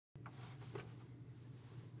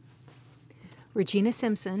Regina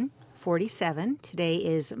Simpson, 47. Today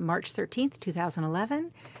is March 13th,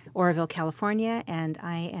 2011, Oroville, California, and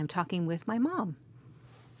I am talking with my mom.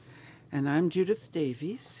 And I'm Judith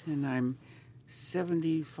Davies, and I'm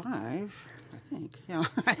 75, I think. Yeah,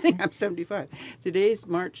 I think I'm 75. Today's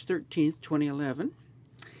March 13th, 2011,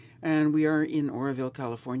 and we are in Oroville,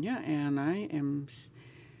 California, and I am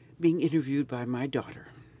being interviewed by my daughter.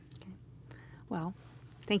 Okay. Well,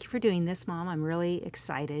 thank you for doing this, Mom. I'm really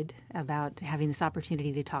excited about having this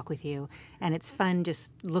opportunity to talk with you, and it's fun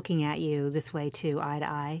just looking at you this way, too, eye to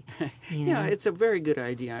eye. You know? Yeah, it's a very good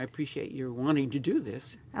idea. I appreciate your wanting to do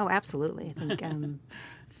this. Oh, absolutely. I think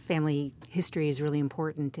family history is really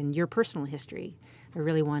important, and your personal history. I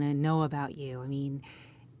really want to know about you. I mean,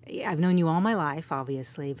 I've known you all my life,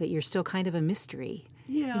 obviously, but you're still kind of a mystery.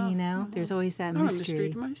 Yeah. You know, there's always that mystery. I'm a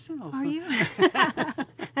mystery to myself. Are you?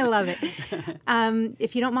 I love it.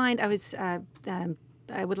 If you don't mind, I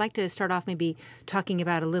would like to start off maybe talking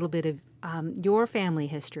about a little bit of your family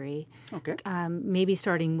history. Okay. Maybe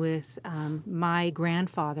starting with my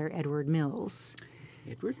grandfather, Edward Mills.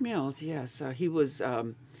 Edward Mills, yes. He was,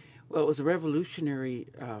 it was a revolutionary,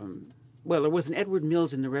 there was an Edward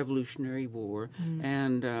Mills in the Revolutionary War,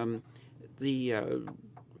 and the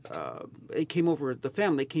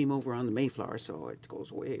family came over on the Mayflower, so it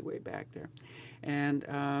goes way, way back there. And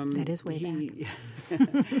that is way back.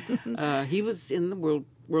 He was in the World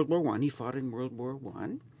War I. He fought in World War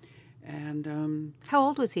I. And how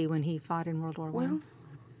old was he when he fought in World War I? Well,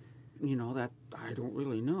 that I don't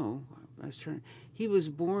really know. He was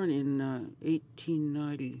born in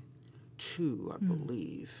 1892, I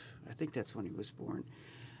believe. I think that's when he was born.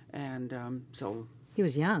 And so... He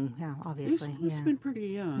was young, yeah, obviously. He must have been pretty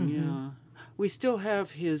young, yeah. We still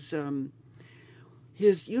have his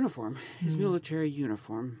uniform, his military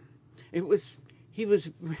uniform. He was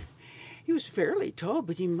fairly tall,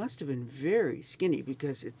 but he must have been very skinny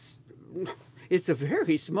because it's a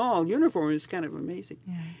very small uniform. It's kind of amazing.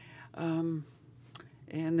 Yeah. And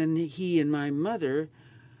then he and my mother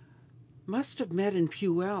must have met in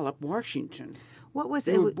Puyallup, Washington. What was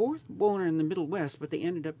they it? They were both born in the Middle West, but they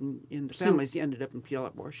ended up in the families ended up in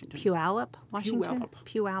Puyallup, Washington. Puyallup, Washington?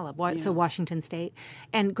 Puyallup. Yeah. So Washington State.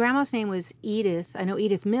 And Grandma's name was Edith. I know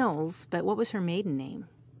Edith Mills, but what was her maiden name?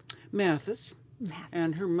 Mathis.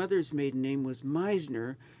 And her mother's maiden name was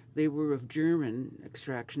Meisner. They were of German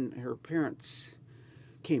extraction. Her parents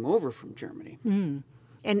came over from Germany. Mm.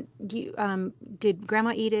 And did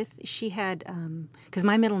Grandma Edith, she had, because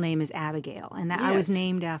my middle name is Abigail, and I was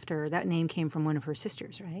named after, that name came from one of her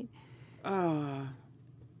sisters, right?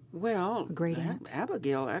 Well, a great aunt.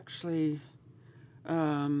 Abigail actually,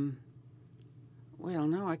 no,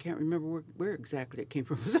 I can't remember where exactly it came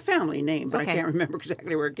from. It was a family name, but I can't remember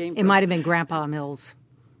exactly where it came from. It might have been Grandpa Mills'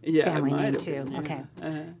 family name, too. Been, yeah. Okay,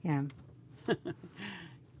 yeah.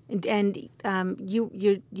 And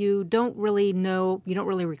you don't really know, you don't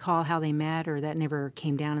really recall how they met, or that never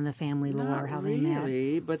came down in the family lore, how they met? Not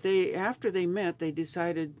really, but after they met, they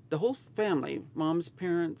decided, the whole family, Mom's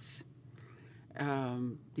parents,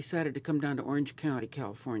 decided to come down to Orange County,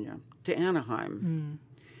 California, to Anaheim,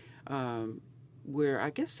 where I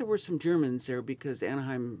guess there were some Germans there because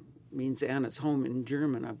Anaheim means Anna's home in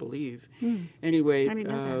German, I believe. Anyway,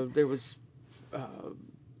 there was...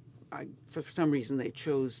 for some reason, they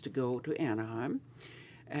chose to go to Anaheim,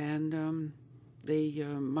 and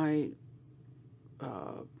my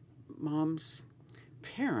mom's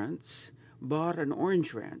parents bought an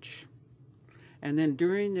orange ranch, and then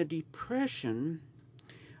during the Depression,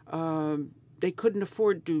 they couldn't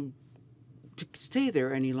afford to stay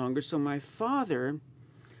there any longer. So my father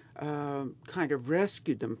kind of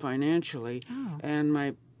rescued them financially, and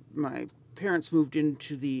my parents moved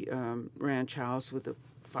into the ranch house with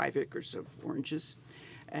 5 acres of oranges,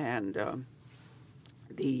 and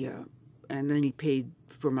then he paid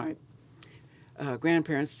for my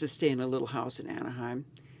grandparents to stay in a little house in Anaheim.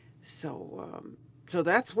 So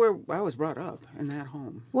that's where I was brought up, in that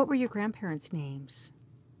home. What were your grandparents' names?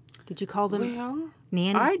 Did you call them? Well,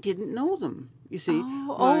 Nanny? I didn't know them. You see,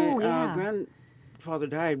 my grandfather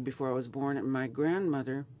died before I was born, and my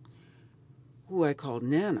grandmother, who I called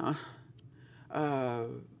Nana,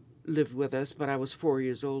 lived with us, but I was 4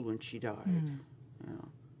 years old when she died. Yeah.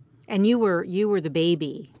 And you were the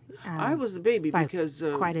baby. I was the baby because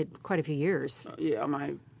quite a few years.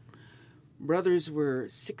 My brothers were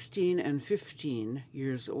 16 and 15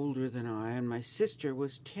 years older than I, and my sister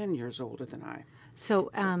was 10 years older than I.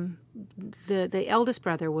 So the eldest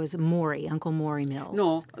brother was Maury, Uncle Maury Mills.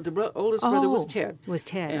 No, the oldest brother was Ted. Was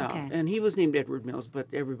Ted, yeah, okay. And he was named Edward Mills, but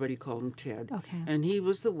everybody called him Ted. Okay. And he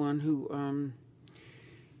was the one who,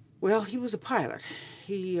 he was a pilot.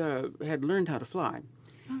 he had learned how to fly.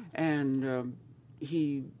 Oh. And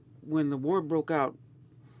when the war broke out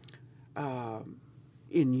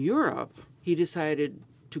in Europe, he decided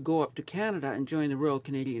to go up to Canada and join the Royal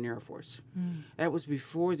Canadian Air Force. Mm. That was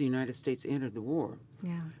before the United States entered the war.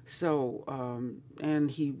 Yeah. So, and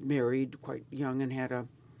he married quite young and had a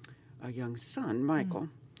young son, Michael.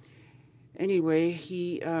 Anyway,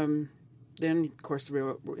 he then, of course,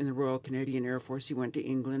 in the Royal Canadian Air Force, he went to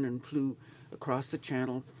England and flew across the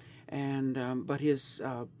Channel, and but his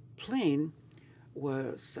plane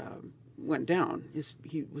went down.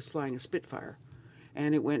 He was flying a Spitfire,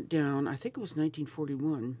 and it went down. I think it was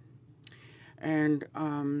 1941, and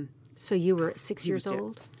so you were 6 years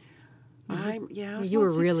old. I was you were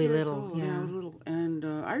about really 6 years little. old. Yeah, I was little, and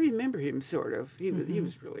I remember him sort of. He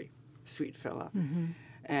was really a sweet fella,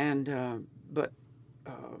 and but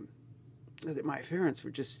my parents were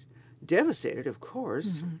just devastated, of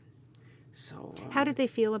course. So, how did they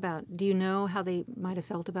feel about? Do you know how they might have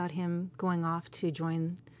felt about him going off to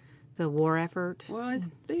join the war effort? Well,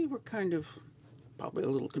 they were kind of probably a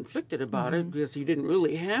little conflicted about it because he didn't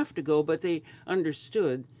really have to go, but they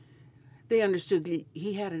understood. They understood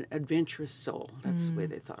he had an adventurous soul. That's the way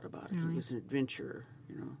they thought about it. Really? He was an adventurer,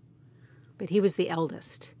 you know. But he was the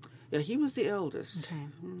eldest. Yeah, he was the eldest. Okay.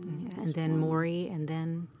 And then Maury, and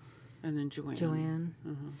then Joanne. Joanne.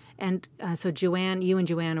 And so Joanne, you and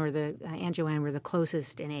Joanne, or Aunt Joanne, were the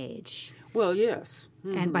closest in age. Well, yes.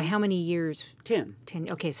 And by how many years? 10. 10.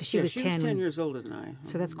 Okay, so she was 10. She was 10 years older than I.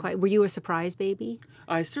 So that's quite. Were you a surprise baby?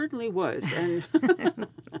 I certainly was, and it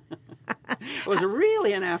was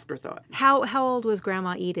really an afterthought. How old was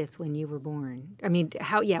Grandma Edith when you were born? I mean,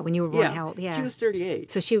 when you were born? How old? Yeah, she was 38.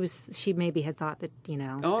 So she maybe had thought that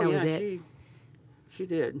that was it. She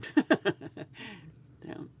did.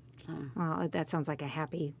 Yeah. Well, that sounds like a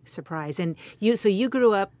happy surprise. And you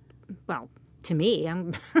grew up, well, to me,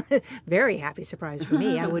 I'm very happy surprise for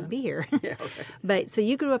me. I would be here. Yeah, right. But so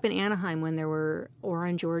you grew up in Anaheim when there were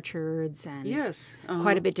orange orchards and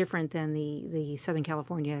quite a bit different than the Southern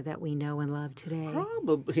California that we know and love today.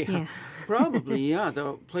 Probably, probably, yeah.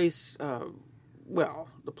 The place,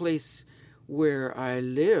 the place where I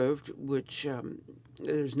lived, which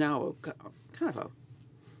there's now kind of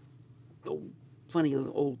a funny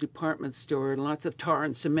little old department store and lots of tar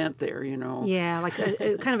and cement there, you know. Yeah, like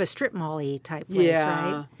a kind of a strip mall-y type place,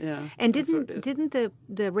 right? Yeah. And didn't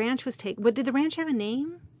the ranch was taken? But did the ranch have a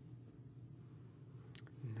name?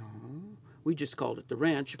 No, we just called it the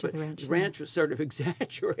ranch. But the ranch was sort of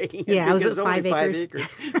exaggerating. Yeah, it was only 5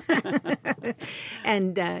 acres.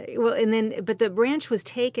 And but the ranch was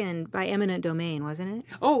taken by eminent domain, wasn't it?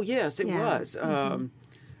 Oh yes, it was.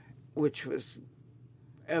 Which was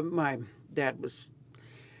my dad was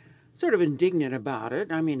sort of indignant about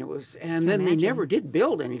it. I mean, it was, and then they never did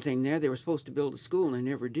build anything there. They were supposed to build a school, and they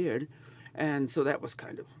never did, and so that was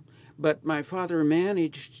kind of. But my father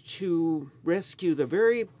managed to rescue the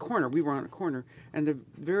very corner. We were on a corner, and the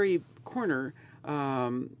very corner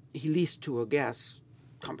he leased to a gas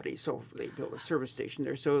company, so they built a service station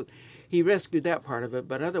there. So he rescued that part of it,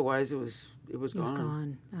 but otherwise it was gone. It was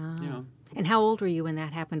gone. Oh. Yeah. And how old were you when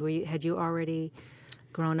that happened? Had you already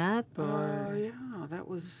grown up, or? Yeah, that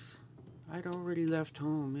was. I'd already left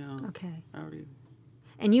home. Yeah. Okay.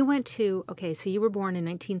 And you went to. Okay, so you were born in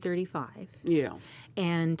 1935. Yeah.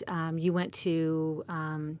 And you went to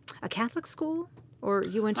a Catholic school, or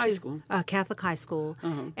you went to high school, a Catholic high school,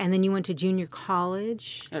 and then you went to junior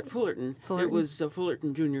college at Fullerton. It was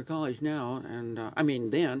Fullerton Junior College now, and I mean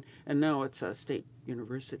then, and now it's a state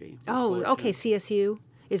university. Oh, Fullerton. Okay, CSU.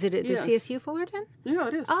 Is it Yes. the CSU Fullerton? Yeah,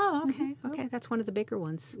 it is. Oh, okay. Okay, that's one of the bigger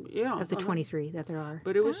ones. Yeah, of the 23 that there are.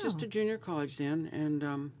 But it was just a junior college then,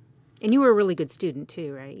 and you were a really good student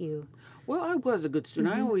too, right? Well, I was a good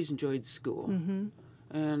student. I always enjoyed school,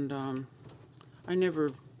 and I never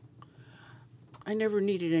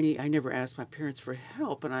needed any. I never asked my parents for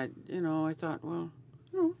help, and I thought, well,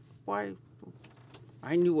 why?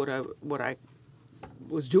 I knew what I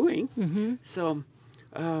was doing, so.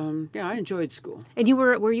 I enjoyed school. And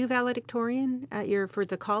were you valedictorian for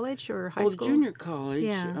the college or high school? Junior college.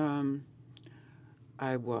 Yeah.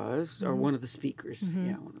 I was, or one of the speakers.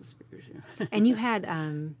 Yeah, one of the speakers. Yeah. And you had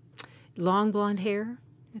long blonde hair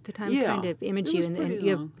at the time, kind of image you, and you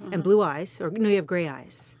have and blue eyes, or no, you have gray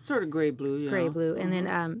eyes. Sort of gray blue. Yeah. Gray blue, and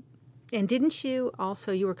then and didn't you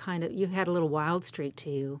also? You were you had a little wild streak to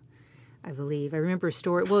you, I believe. I remember a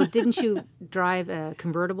story. Well, didn't you drive a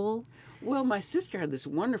convertible? Well, my sister had this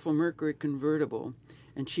wonderful Mercury convertible,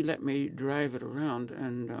 and she let me drive it around,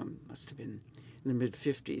 and must have been in the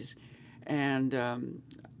mid-'50s. And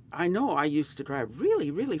I know I used to drive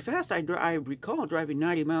really, really fast. I recall driving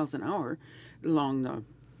 90 miles an hour along the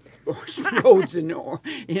roads in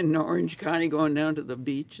Orange County, going down to the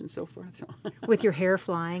beach and so forth. So. With your hair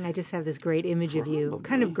flying, I just have this great image of you,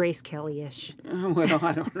 kind of Grace Kelly-ish. Well,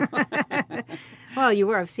 I don't know. Well, you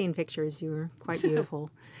were. I've seen pictures. You were quite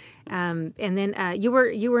beautiful. And then you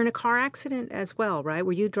were in a car accident as well, right?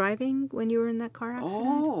 Were you driving when you were in that car accident?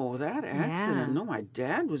 Oh, that accident. Yeah. No, my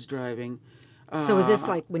dad was driving. So was this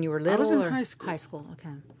like when you were little? I was in or high school. High school,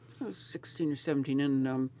 okay. I was 16 or 17,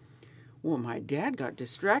 and well, my dad got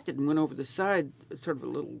distracted and went over the side, sort of a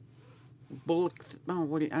little bullock. I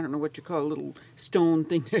don't know what you call a little stone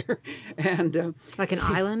thing there, and Like an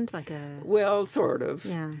island, like a. well, sort of.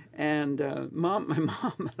 Yeah. And my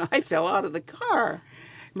mom and I fell out of the car.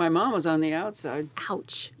 My mom was on the outside,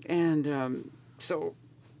 Ouch. and so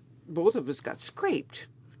both of us got scraped.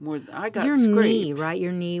 I got Your scraped. knee, right?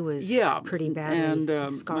 Your knee was pretty badly and my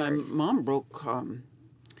scarred. mom broke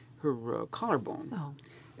her collarbone. Oh.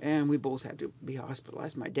 And we both had to be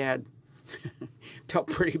hospitalized. My dad felt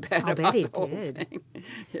pretty bad I'll about bet he the whole did. thing.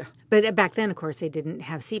 Yeah. But back then, of course, they didn't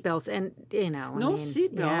have seatbelts, and No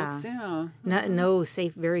seatbelts, yeah. No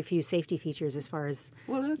very few safety features as far as.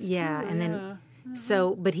 Well, that's Yeah, true, and then yeah.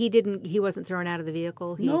 so, but he wasn't thrown out of the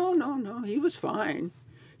vehicle. No, he was fine.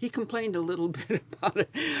 He complained a little bit about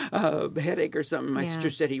a headache or something. My sister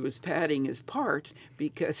said he was padding his part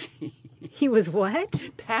because He was what?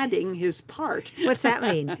 padding his part. What's that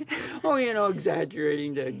mean? Oh,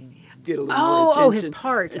 exaggerating to get a little more attention. Oh, his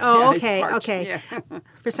part. Oh, Yeah, his okay, part, okay.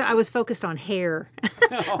 yeah. I was focused on hair,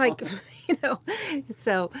 like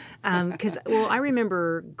So, because I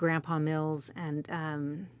remember Grandpa Mills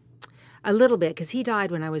and a little bit because he died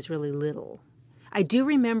when I was really little. I do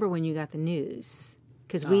remember when you got the news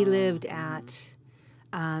because we lived at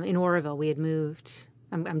in Oroville. We had moved.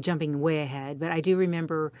 I'm jumping way ahead, but I do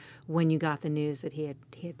remember when you got the news that he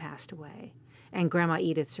had passed away, and Grandma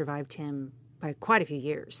Edith survived him by quite a few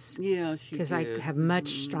years. Yeah, she did. Because I have much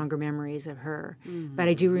stronger memories of her. But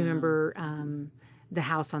I do remember the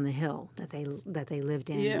house on the hill that they lived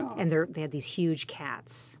in, and they had these huge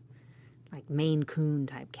cats, like Maine Coon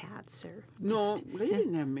type cats, or No, they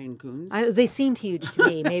didn't have Maine Coons. they seemed huge to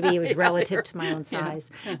me. Maybe it was relative to my own size.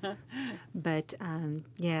 But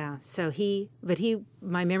so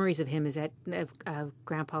my memories of him is that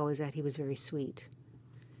Grandpa was that he was very sweet,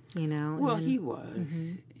 Well, he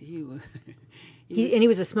was. He was. He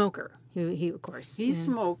was a smoker. He of course. He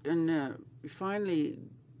smoked and finally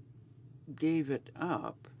gave it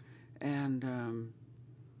up, and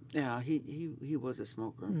he was a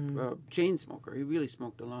smoker, chain smoker. He really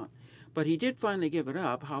smoked a lot, but he did finally give it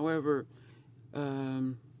up. However,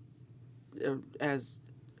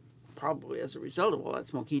 probably as a result of all that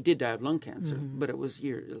smoke, he did die of lung cancer. But it was a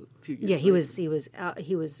few years. Yeah, he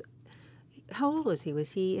later. was. How old was he?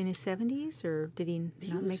 Was he in his 70s, or did he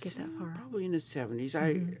not make it that far? Probably in his 70s.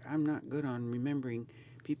 I'm not good on remembering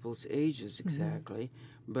people's ages exactly,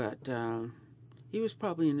 but he was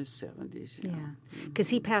probably in his 70s. Yeah, because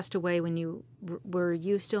he passed away when you were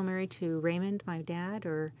you still married to Raymond, my dad,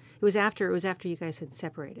 or it was after you guys had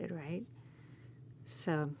separated, right?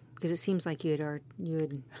 So because it seems like you had.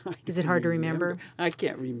 Is it hard to remember? I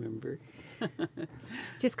can't remember.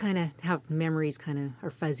 Just kind of how memories kind of are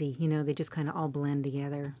fuzzy, they just kind of all blend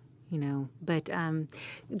together, But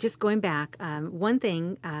just going back, one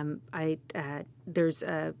thing I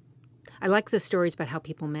like the stories about how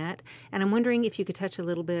people met, and I'm wondering if you could touch a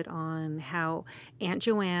little bit on how Aunt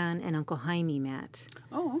Joanne and Uncle Jaime met.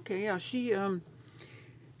 Oh, okay, yeah. She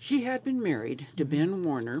had been married to Ben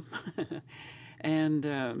Warner, and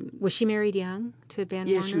was she married young to Ben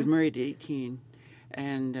Warner? Yeah, she was married at 18,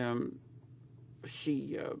 and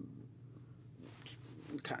she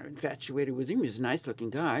kind of infatuated with him. He was a nice-looking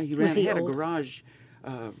guy. He had a garage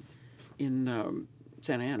in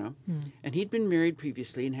Santa Ana, and he'd been married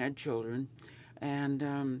previously and had children,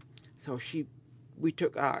 and so I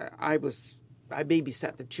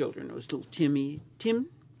babysat the children. It was little Tim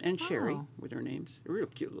and Sherry were their names. They were real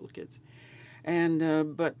cute little kids,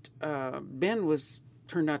 and but Ben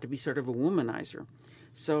turned out to be sort of a womanizer,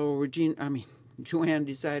 so Joanne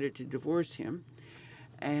decided to divorce him,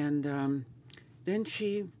 and then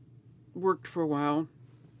she worked for a while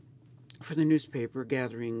for the newspaper,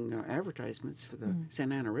 gathering advertisements for the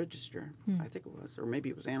Santa Ana Register, I think it was, or maybe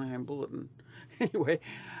it was Anaheim Bulletin. Anyway,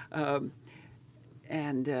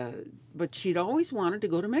 but she'd always wanted to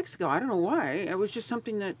go to Mexico. I don't know why. It was just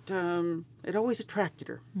something that it always attracted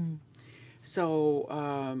her.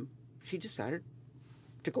 So she decided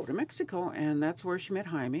to go to Mexico, and that's where she met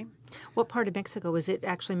Jaime. What part of Mexico? Was it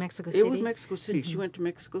actually Mexico City? It was Mexico City. She went to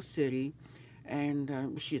Mexico City,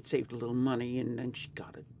 and she had saved a little money, and then she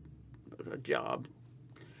got a job.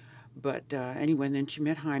 But anyway, and then she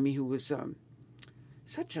met Jaime, who was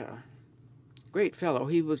such a great fellow.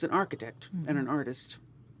 He was an architect and an artist.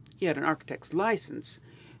 He had an architect's license,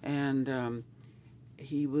 and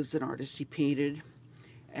he was an artist. He painted,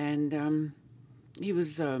 and he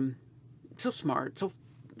was so smart, so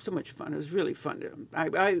much fun. It was really fun.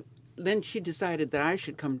 Then she decided that I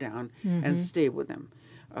should come down and stay with them.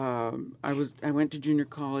 I went to junior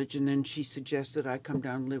college, and then she suggested I come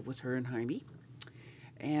down and live with her and Jaime,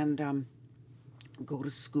 and go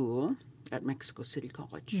to school at Mexico City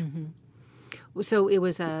College. So it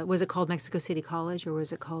was it called Mexico City College, or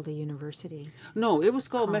was it called a university? No, it was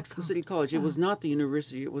called Mexico City College. It was not the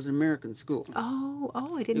university. It was an American school. Oh,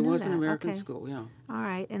 I didn't know that. It was an American school, yeah. All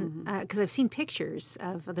right, and because I've seen pictures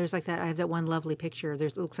of, there's like that. I have that one lovely picture.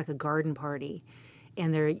 It looks like a garden party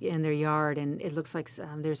in their yard, and it looks like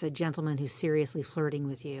there's a gentleman who's seriously flirting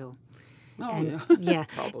with you. Oh, yeah,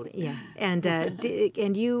 probably. Yeah,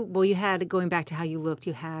 and you had, going back to how you looked,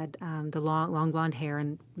 you had the long blonde hair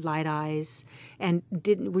and light eyes, and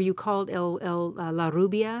were you called La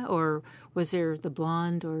Rubia, or was there the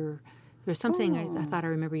blonde, or there's something I thought I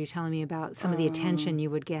remember you telling me about some of the attention you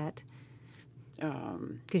would get,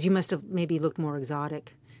 because you must have maybe looked more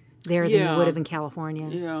exotic there than you would have in California.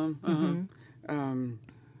 Yeah.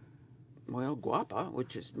 Well, guapa,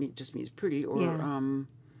 which just means pretty, or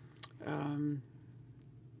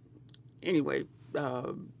anyway,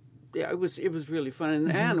 yeah, it was really fun,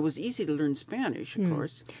 and it was easy to learn Spanish, of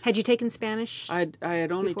course. Had you taken Spanish? I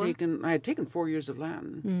had taken 4 years of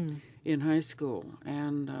Latin in high school,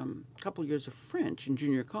 and a couple years of French in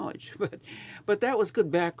junior college, but that was good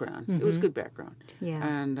background. It was good background,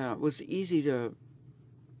 and it was easy to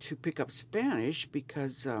pick up Spanish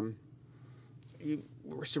because you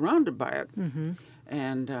were surrounded by it.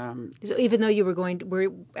 And so even though you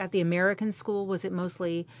were at the American school, was it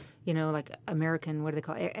mostly, like American, what do they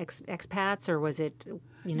call it, expats, or was it,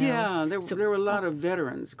 Yeah, there were a lot of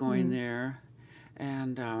veterans going there,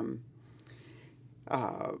 and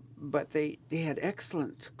but they had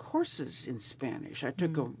excellent courses in Spanish. I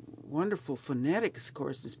took a wonderful phonetics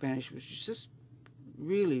course in Spanish, which is just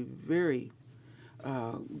really very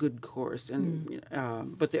good course, and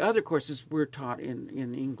but the other courses were taught in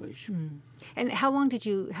English. And how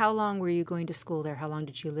long were you going to school there? How long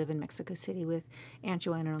did you live in Mexico City with Aunt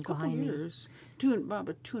Joanna and Uncle Jaime? Years, about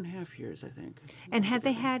 2.5 years, I think. And had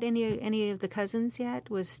they had any of the cousins yet?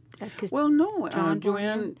 Well, no.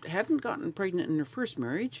 Joanne hadn't gotten pregnant in her first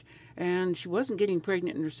marriage, and she wasn't getting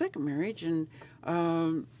pregnant in her second marriage, and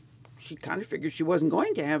she kind of figured she wasn't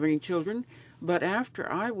going to have any children. But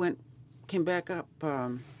after I came back up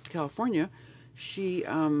California, she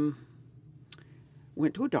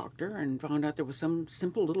went to a doctor and found out there was some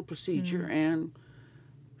simple little procedure, and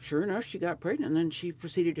sure enough, she got pregnant, and then she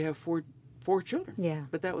proceeded to have four children. Yeah.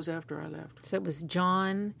 But that was after I left. So it was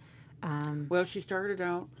John. Well, she started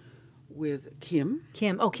out with Kim.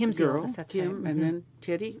 Oh, Kim's the girl. oldest, that's Kim, right. and then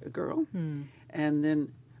Teddy, a girl, and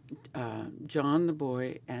then John, the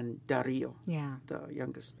boy, and Dario, the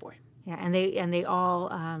youngest boy. Yeah, and they all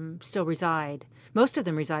still reside. Most of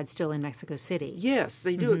them reside still in Mexico City. Yes,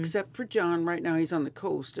 they do, except for John. Right now, he's on the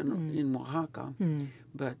coast in Oaxaca,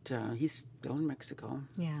 but he's still in Mexico.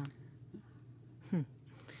 Yeah.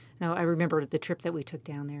 No, I remember the trip that we took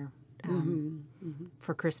down there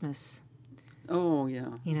for Christmas. Oh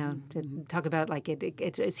yeah. To talk about, like,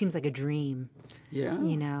 it seems like a dream. Yeah.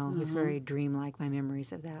 It was very dreamlike, my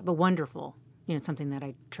memories of that, but wonderful. It's something that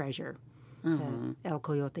I treasure. El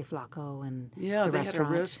Coyote Flaco and the restaurant.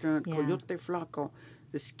 Had a restaurant, Coyote Flaco,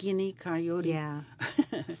 the Skinny Coyote. Yeah.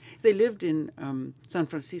 They lived in San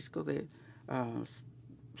Francisco de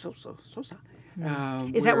Sosa.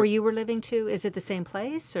 Is that where you were living too? Is it the same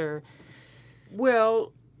place, or?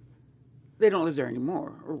 Well, they don't live there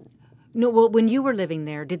anymore. No, well, when you were living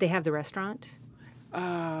there, did they have the restaurant?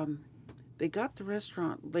 They got the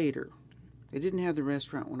restaurant later. They didn't have the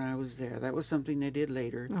restaurant when I was there. That was something they did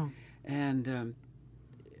later. Oh. And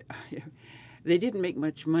they didn't make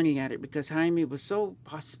much money at it because Jaime was so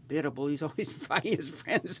hospitable. He's always inviting his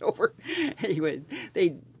friends over. Anyway,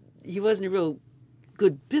 he wasn't a real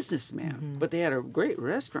good businessman, but they had a great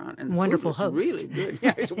restaurant and wonderful food was host. Really good.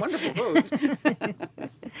 Yeah, he's a wonderful host.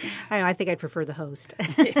 I think I'd prefer the host.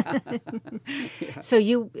 Yeah.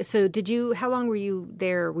 So did you? How long were you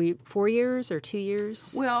there? Were you 4 years or 2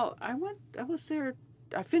 years? Well, I was there.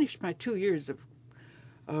 I finished my 2 years of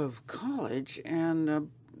college, and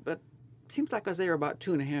but it seems like I was there about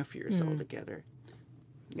 2.5 years altogether.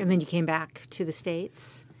 And then you came back to the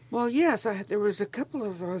States? Well, yes. There was a couple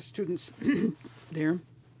of students there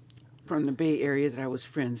from the Bay Area that I was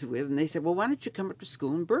friends with, and they said, well, why don't you come up to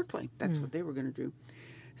school in Berkeley? That's what they were going to do.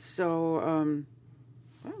 So,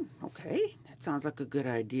 well, okay, that sounds like a good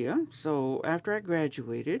idea. So after I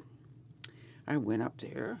graduated, I went up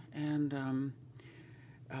there, and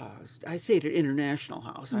I stayed at International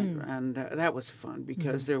House, and that was fun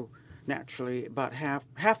because there naturally about half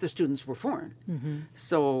the students were foreign.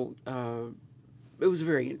 So it was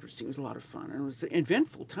very interesting. It was a lot of fun. And it was an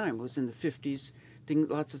eventful time. It was in the 50s.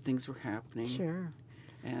 Lots of things were happening. Sure.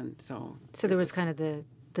 And so... So there was kind of the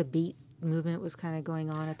beat movement was kind of going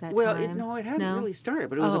on at that well, time? Well, it hadn't really started,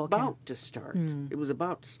 but it was about to start. Mm. It was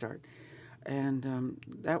about to start. And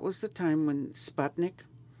that was the time when Sputnik,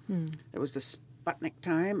 it was the Sputnik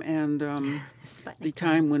time, and the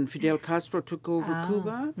time when Fidel Castro took over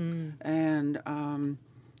Cuba. And,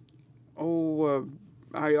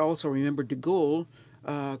 I also remember de Gaulle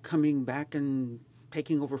coming back and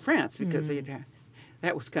taking over France because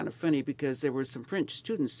that was kind of funny because there were some French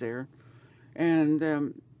students there,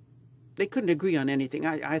 and they couldn't agree on anything.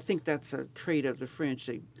 I think that's a trait of the French.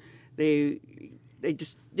 They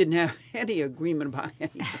just didn't have any agreement about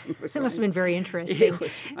anything. That must have been very interesting. It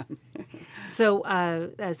was fun. So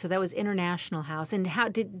that was International House. And how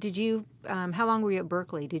did you? How long were you at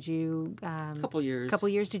Berkeley? Did you? A couple years. Couple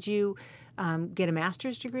years. Did you get a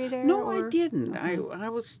master's degree there? No, I didn't. Okay. I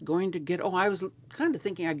was going to get. I was kind of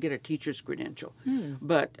thinking I'd get a teacher's credential,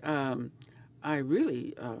 but I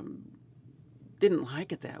really didn't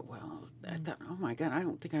like it that well. I thought, oh my God, I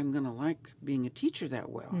don't think I'm going to like being a teacher that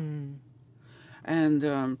well.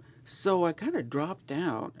 And so I kind of dropped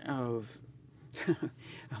out of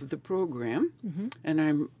the program, and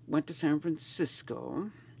I went to San Francisco.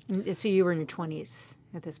 So you were in your 20s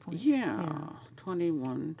at this point? Yeah.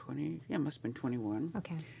 21, 20, must have been 21.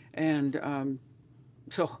 Okay. And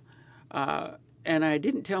and I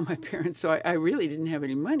didn't tell my parents, so I really didn't have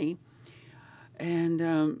any money. And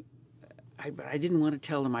I didn't want to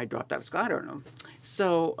tell them I dropped out of school. I don't know.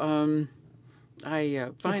 So I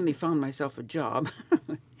finally found myself a job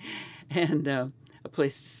and a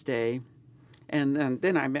place to stay. And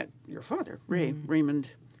then I met your father,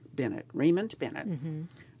 Raymond Bennett.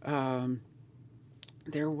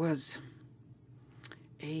 There was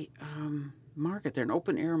a market there, an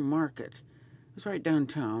open-air market. It was right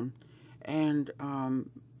downtown. And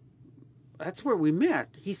that's where we met.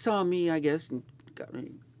 He saw me, I guess, and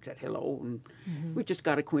said hello, and we just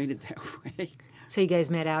got acquainted that way. So you guys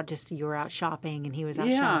met out, you were out shopping, and he was out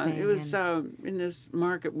shopping? Yeah, it was in this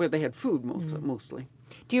market where they had food mostly.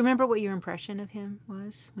 Do you remember what your impression of him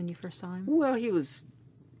was when you first saw him? Well, he was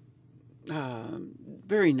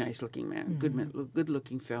very nice-looking man,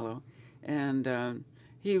 good-looking fellow. And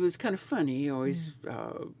he was kind of funny. He always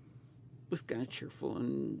was kind of cheerful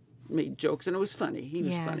and made jokes, and it was funny. He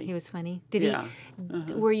was funny. He was funny. Did he?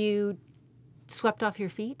 Were you swept off your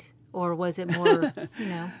feet, or was it more,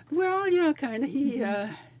 Well, yeah, kind of.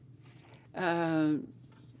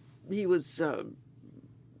 He was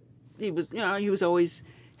always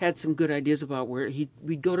had some good ideas about where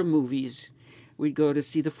we'd go to movies. We'd go to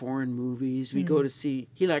see the foreign movies. We'd go to see,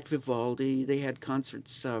 he liked Vivaldi. They had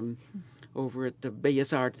concerts over at the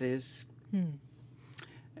Bellas Artes.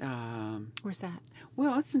 Where's that?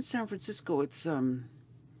 Well, it's in San Francisco. It's,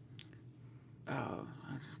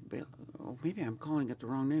 maybe I'm calling it the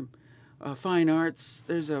wrong name. Fine Arts.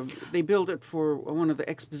 They built it for one of the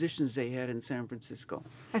expositions they had in San Francisco.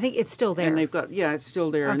 I think it's still there. And they've got, it's still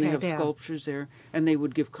there. Okay, and they have sculptures there. And they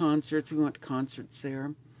would give concerts. We went to concerts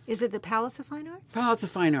there. Is it the Palace of Fine Arts? Palace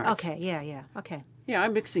of Fine Arts. Okay, yeah, okay. Yeah,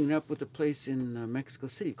 I'm mixing it up with a place in Mexico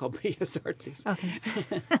City called Bellas Artes. Okay.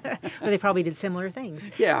 Well, they probably did similar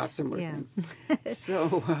things. Yeah, similar things.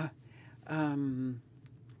 So,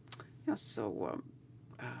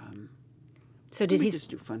 so did he just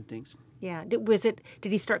do fun things? Yeah. Did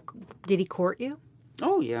he court you?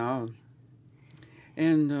 Oh, yeah.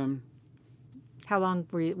 And how long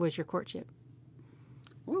was your courtship?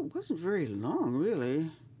 Well, it wasn't very long,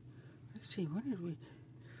 really. Let's see, when did we...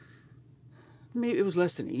 Maybe it was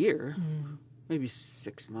less than a year. Maybe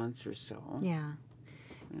 6 months or so. Yeah.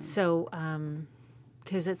 So,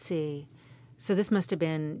 because let's see. So this must have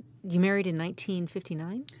been, you married in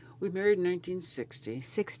 1959? We married in 1960.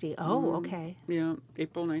 60. Oh, okay. Yeah,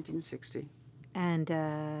 April 1960. And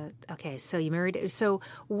okay, so you married. So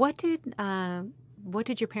what did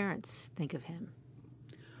your parents think of him?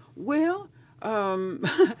 Well,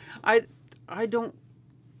 I don't.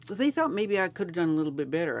 They thought maybe I could have done a little bit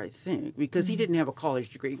better. I think because he didn't have a college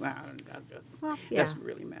degree. Well, doesn't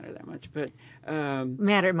really matter that much, but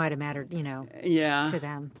might have mattered, Yeah, to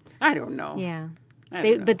them. I don't know. Yeah.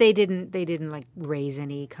 But they didn't like raise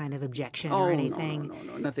any kind of objection or anything.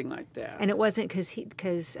 No, nothing like that. And it wasn't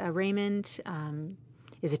because Raymond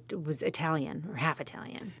was Italian or half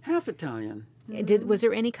Italian. Half Italian. Was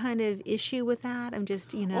there any kind of issue with that? I'm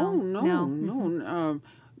just Oh no.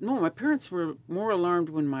 No, my parents were more alarmed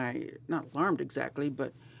when not alarmed exactly,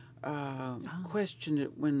 but questioned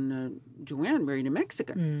it when Joanne married a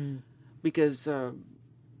Mexican, because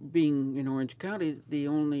being in Orange County, the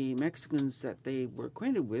only Mexicans that they were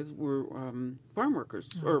acquainted with were farm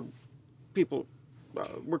workers or people,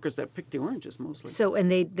 workers that picked the oranges mostly. So, and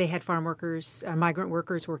they had farm workers, migrant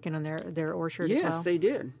workers working on their orchard as well? Yes, they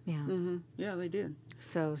did. Yeah. Mm-hmm. Yeah, they did.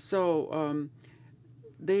 So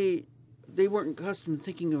they weren't accustomed to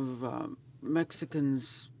thinking of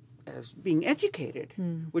Mexicans as being educated,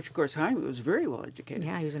 which, of course, Jaime was very well educated.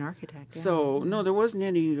 Yeah, he was an architect. Yeah. So, no, there wasn't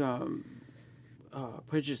any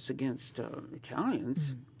prejudice against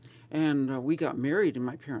Italians. And we got married in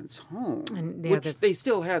my parents' home, which they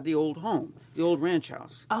still had the old home, the old ranch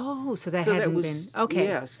house. Oh, so that hadn't been... Okay.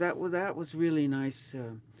 Yes, that was really nice,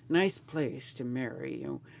 nice place to marry. You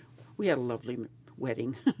know, we had a lovely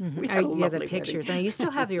wedding. We had a lovely the pictures. wedding. Now, you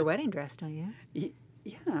still have your wedding dress, don't you?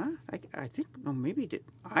 Yeah, I think. No, maybe did.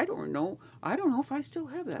 I don't know. I don't know if I still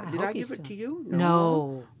have that. Did I give it to you?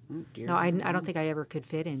 No. Oh, dear. No, I don't think I ever could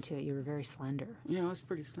fit into it. You were very slender. Yeah, I was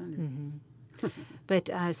pretty slender. But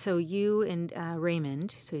so you and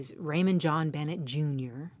Raymond, so he's Raymond John Bennett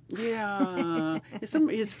Jr. Yeah,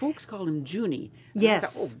 his folks called him Junie.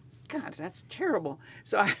 Yes. Thought, oh God, that's terrible.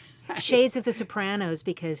 So Shades of the Sopranos,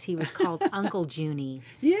 because he was called Uncle Junie.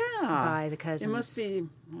 Yeah, by the cousins. It must be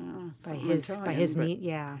by his niece.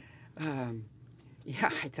 Yeah.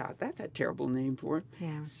 Yeah, I thought that's a terrible name for it.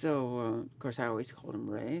 Yeah. So of course I always called him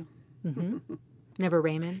Ray. Never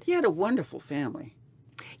Raymond. He had a wonderful family.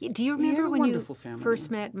 Do you remember when you family. first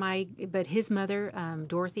met his mother,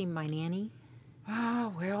 Dorothy, my nanny?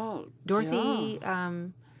 Oh, well, Dorothy, yeah.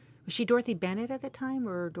 Was she Dorothy Bennett at the time,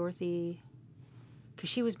 or Dorothy? Because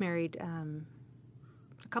she was married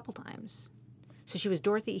a couple times. So she was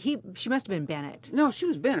Dorothy. She must have been Bennett. No, she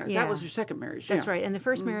was Bennett. Yeah. That was her second marriage. That's yeah. right. And the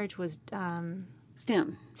first marriage was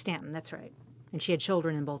Stanton. Stanton. That's right. And she had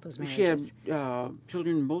children in both those marriages. She had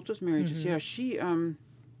children in both those marriages. Yeah, she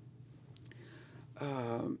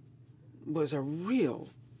was a real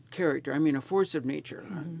character. I mean, a force of nature.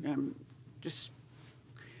 Just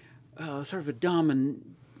sort of a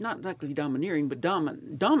not exactly domineering, but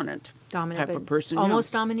dominant type of person.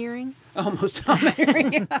 Almost domineering? Almost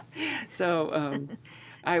domineering. So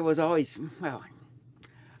I was always,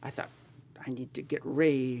 I thought I need to get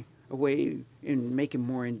Ray away and make him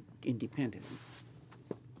more independent.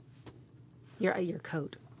 Your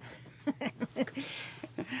coat.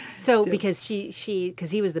 So because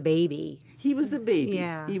because he was the baby. He was the baby.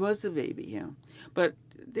 Yeah. He was the baby, yeah. But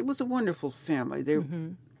it was a wonderful family. They,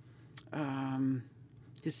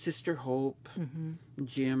 his sister Hope,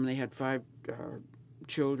 Jim, they had 5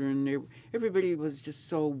 children. Everybody was just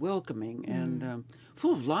so welcoming and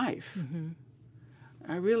full of life.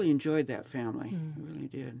 I really enjoyed that family. I really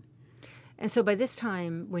did. And so by this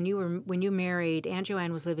time, when you married, Aunt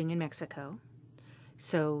Joanne was living in Mexico,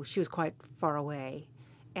 so she was quite far away,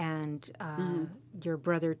 and your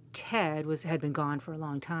brother Ted had been gone for a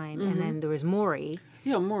long time, and then there was Maury.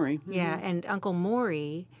 Yeah, Maury. Yeah, and Uncle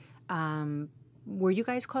Maury. Were you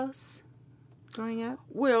guys close growing up?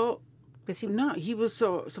 Well, he was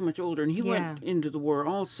so much older, and he went into the war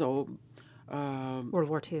also. World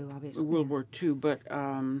War II, obviously. World War II, but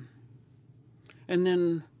and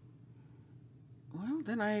then. Well,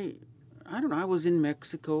 then I don't know. I was in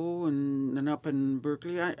Mexico and then up in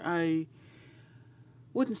Berkeley. I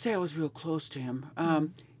wouldn't say I was real close to him.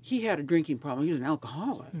 He had a drinking problem. He was an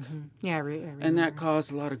alcoholic. Yeah, I remember. And that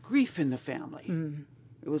caused a lot of grief in the family.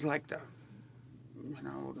 It was like the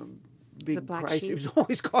big crisis. It was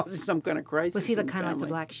always causing some kind of crisis. Was he kind of like the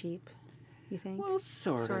black sheep, you think? Well,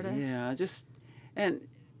 sort of. Yeah,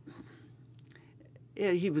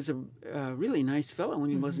 Yeah, he was a really nice fellow when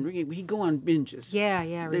he wasn't drinking. He'd go on binges. Yeah, I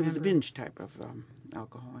remember. There was a binge type of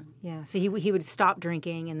alcoholic. Yeah, so he would stop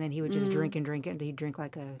drinking, and then he would just drink and drink, and he'd drink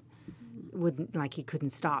like he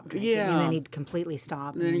couldn't stop drinking. Yeah. And then he'd completely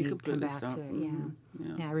stop, and then he'd come back stop. to it.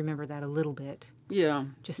 Yeah, I remember that a little bit. Yeah.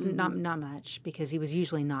 Just not much, because he was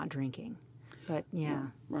usually not drinking. But, yeah.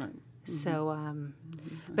 Right. So,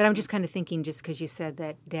 but I'm just kind of thinking, just because you said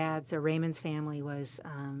that Raymond's family was...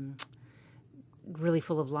 really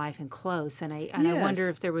full of life and close, and I wonder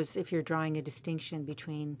if you're drawing a distinction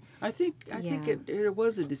between. I think it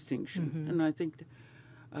was a distinction, and I think,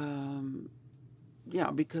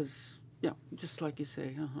 because Yeah, just like you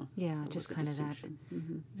say. Yeah, There just was a kind of that distinction.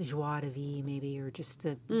 Mm-hmm. the joie de vivre, maybe, or just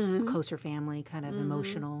the Mm-hmm. closer family, kind of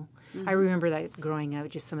emotional. Mm-hmm. I remember that growing up,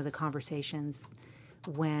 just some of the conversations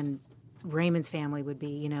when Raymond's family would be,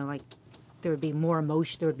 you know, like there would be more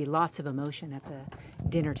emotion, there would be lots of emotion at the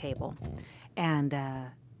dinner table. And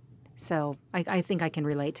so I think I can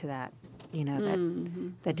relate to that, you know,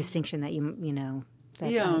 that distinction that you know,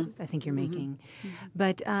 that Yeah. I think you're making.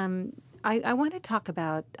 But I want to talk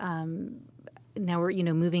about, now we're, you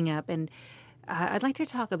know, moving up, and I'd like to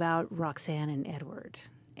talk about Roxanne and Edward.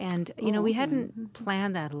 And, you know, we hadn't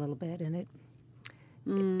planned that a little bit, and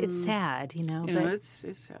it's sad, you know. Yeah, But it's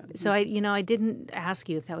sad. so I didn't ask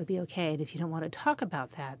you if that would be okay, and if you don't want to talk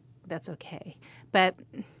about that, that's okay. But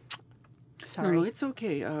sorry, No, it's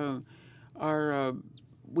okay.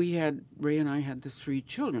 Ray and I had the 3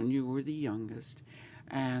 children. You were the youngest,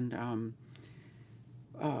 and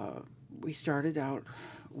we started out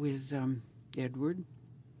with Edward,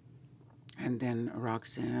 and then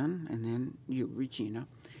Roxanne, and then you, Regina,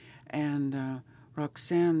 and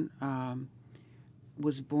Roxanne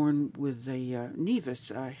was born with a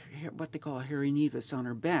nevus, what they call a hairy nevus on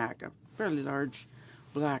her back, a fairly large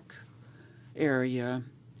black area,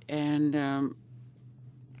 and it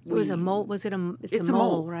was a mole. Was it a? It's a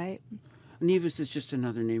mole, right? Nevus is just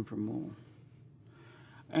another name for mole,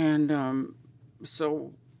 and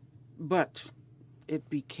but it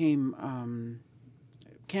became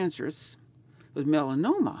cancerous with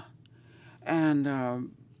melanoma,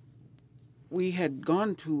 and we had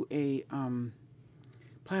gone to a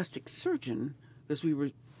plastic surgeon because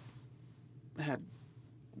we had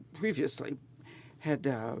previously had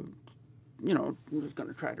was going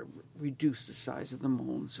to try to reduce the size of the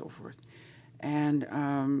mole and so forth, and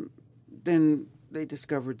then they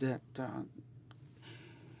discovered that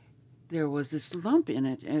there was this lump in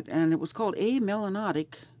it, and it was called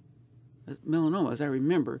amelanotic melanoma, as I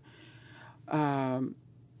remember.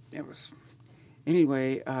 It was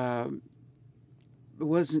anyway. There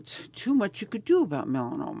wasn't too much you could do about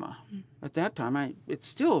melanoma at that time. It's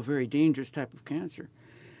still a very dangerous type of cancer.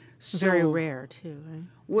 So, very rare too, right?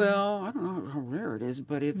 Well, I don't know how rare it is,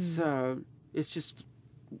 but it's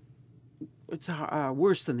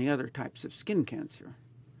worse than the other types of skin cancer.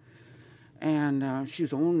 And she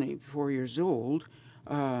was only 4 years old,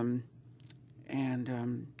 and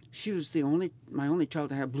she was my only child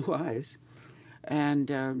that had blue eyes,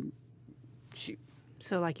 and she.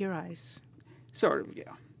 So like your eyes. Sort of,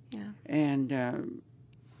 yeah. Yeah. And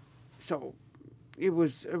so it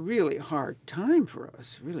was a really hard time for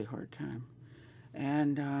us, really hard time.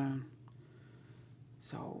 And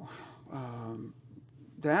so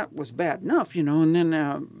that was bad enough, you know. And then,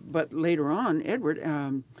 but later on, Edward,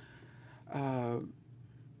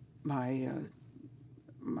 my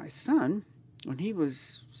son, when he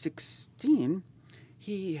was 16,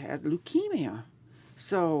 he had leukemia.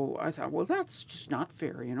 So I thought, well, that's just not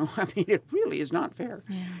fair, you know. I mean, it really is not fair.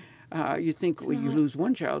 Yeah. You think, well, you lose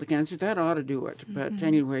one child to cancer, that ought to do it. Mm-hmm. But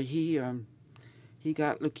anyway, he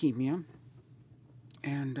got leukemia,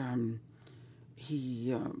 and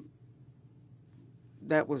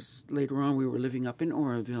that was later on. We were living up in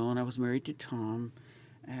Oroville, and I was married to Tom,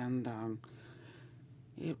 and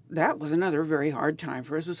that was another very hard time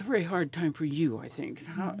for us. It was a very hard time for you, I think.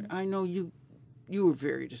 I know you were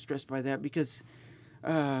very distressed by that because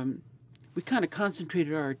we kind of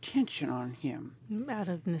concentrated our attention on him. Out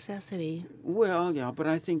of necessity. Well, yeah, but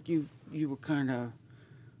I think you were kind of...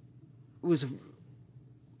 It was a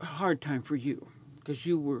hard time for you because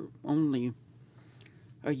you were only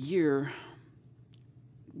a year...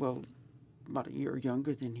 Well, about a year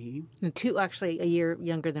younger than he. Actually, a year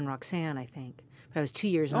younger than Roxanne, I think. But I was 2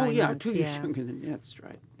 years and 9 months. 2 years younger than... That's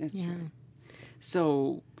right. That's right.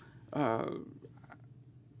 So, I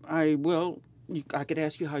could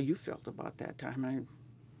ask you how you felt about that time. If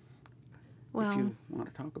you want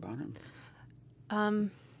to talk about it.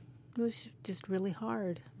 It was just really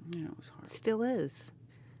hard. Yeah, it was hard. It still is,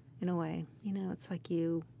 in a way. You know, it's like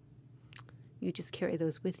you just carry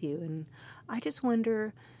those with you. And I just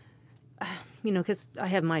wonder, you know, because I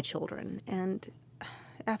have my children, and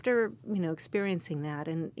after, you know, experiencing that,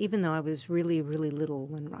 and even though I was really, really little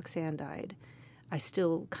when Roxanne died, I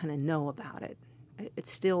still kind of know about it.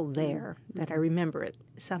 It's still there, that I remember it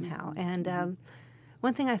somehow. And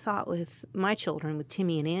one thing I thought with my children, with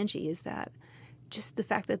Timmy and Angie, is that just the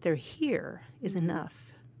fact that they're here is enough.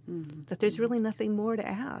 That there's really nothing more to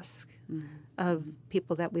ask of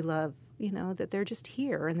people that we love, you know, that they're just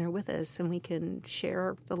here and they're with us and we can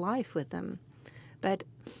share the life with them. But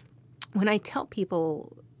when I tell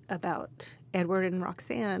people about Edward and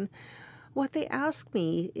Roxanne, what they ask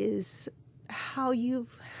me is, how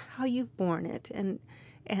you've borne it, and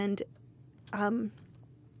and and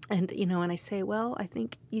I say, well, I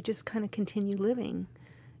think you just kind of continue living,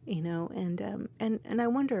 and I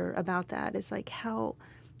wonder about that. It's like how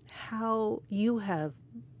you have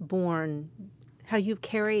borne, how you've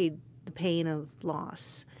carried the pain of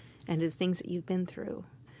loss and of things that you've been through.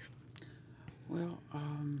 Well,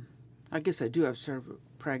 I guess I do have sort of a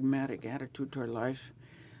pragmatic attitude toward life,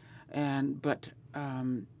 but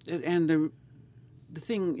the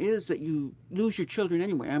thing is that you lose your children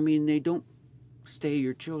anyway. I mean, they don't stay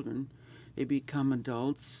your children; they become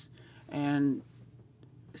adults, and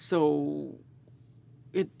so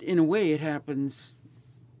in a way it happens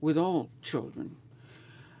with all children.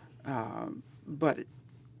 But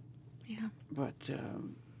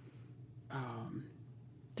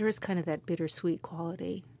there is kind of that bittersweet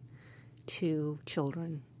quality to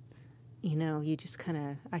children. You just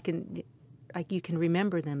kind of, you can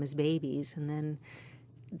remember them as babies, and then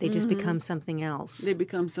they just become something else. They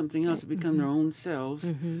become something else. They become their own selves.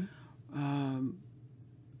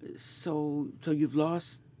 So you've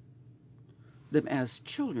lost them as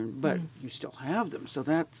children, but you still have them. So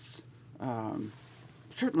that's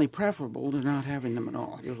certainly preferable to not having them at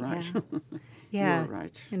all. You're right. Yeah. You're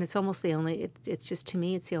right. And it's almost the only. It's just, to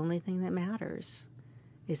me, it's the only thing that matters.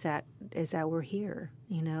 Is that we're here.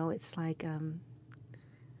 It's like, and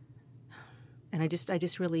I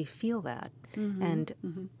just really feel that, and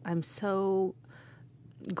I'm so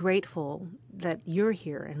grateful that you're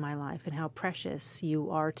here in my life and how precious you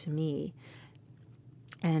are to me,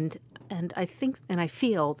 and I think and I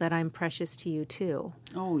feel that I'm precious to you too.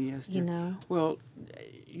 Oh yes, dear. Well,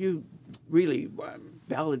 you really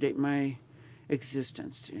validate my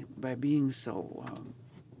existence by being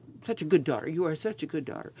such a good daughter. You are such a good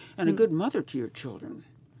daughter and a good mother to your children,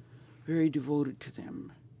 very devoted to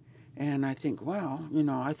them. And I think, wow,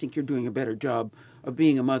 I think you're doing a better job of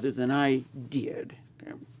being a mother than I did.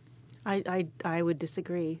 I would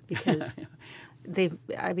disagree because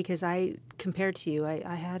because I, compared to you,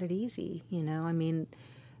 I had it easy. I mean,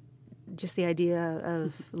 just the idea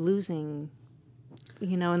of losing,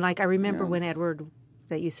 and like I remember when Edward,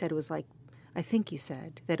 that you said it was like, I think you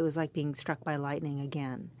said that it was like being struck by lightning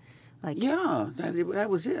again. Like, yeah, that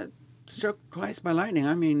was it. Struck twice by lightning.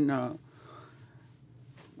 I mean, that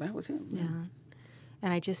was it. Yeah.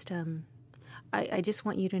 And I just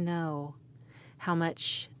want you to know how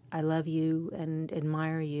much I love you and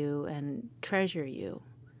admire you and treasure you.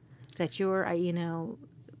 That I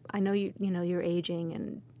know you're aging,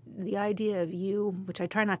 and the idea of you, which I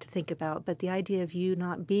try not to think about, but the idea of you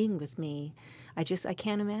not being with me, I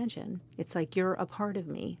can't imagine. It's like you're a part of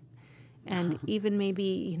me. And even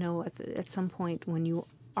maybe, at some point when you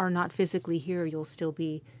are not physically here, you'll still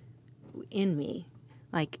be in me.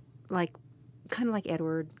 Like kind of like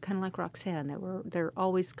Edward, kind of like Roxanne, they're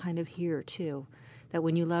always kind of here too. That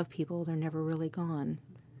when you love people, they're never really gone,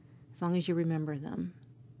 as long as you remember them.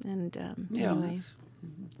 And anyway,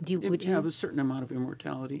 would you have a certain amount of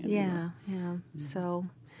immortality? Anyway. Yeah. Mm-hmm. So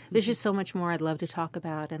there's just so much more I'd love to talk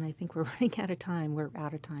about, and I think we're running out of time. We're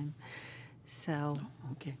out of time. So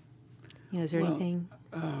okay. Is there anything?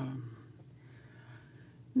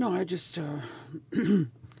 No, I just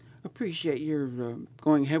appreciate your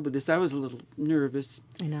going ahead with this. I was a little nervous.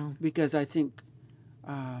 I know. Because I think,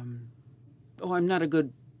 I'm not a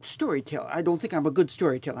good storyteller. I don't think I'm a good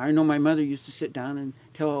storyteller. I know my mother used to sit down and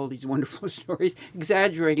tell all these wonderful stories,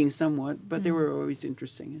 exaggerating somewhat, but they were always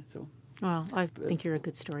interesting. So. Well, I think you're a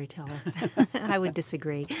good storyteller. I would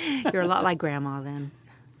disagree. You're a lot like Grandma then.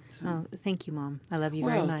 So, thank you, Mom. I love you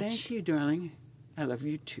very much. Well, thank you, darling. I love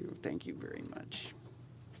you too. Thank you very much.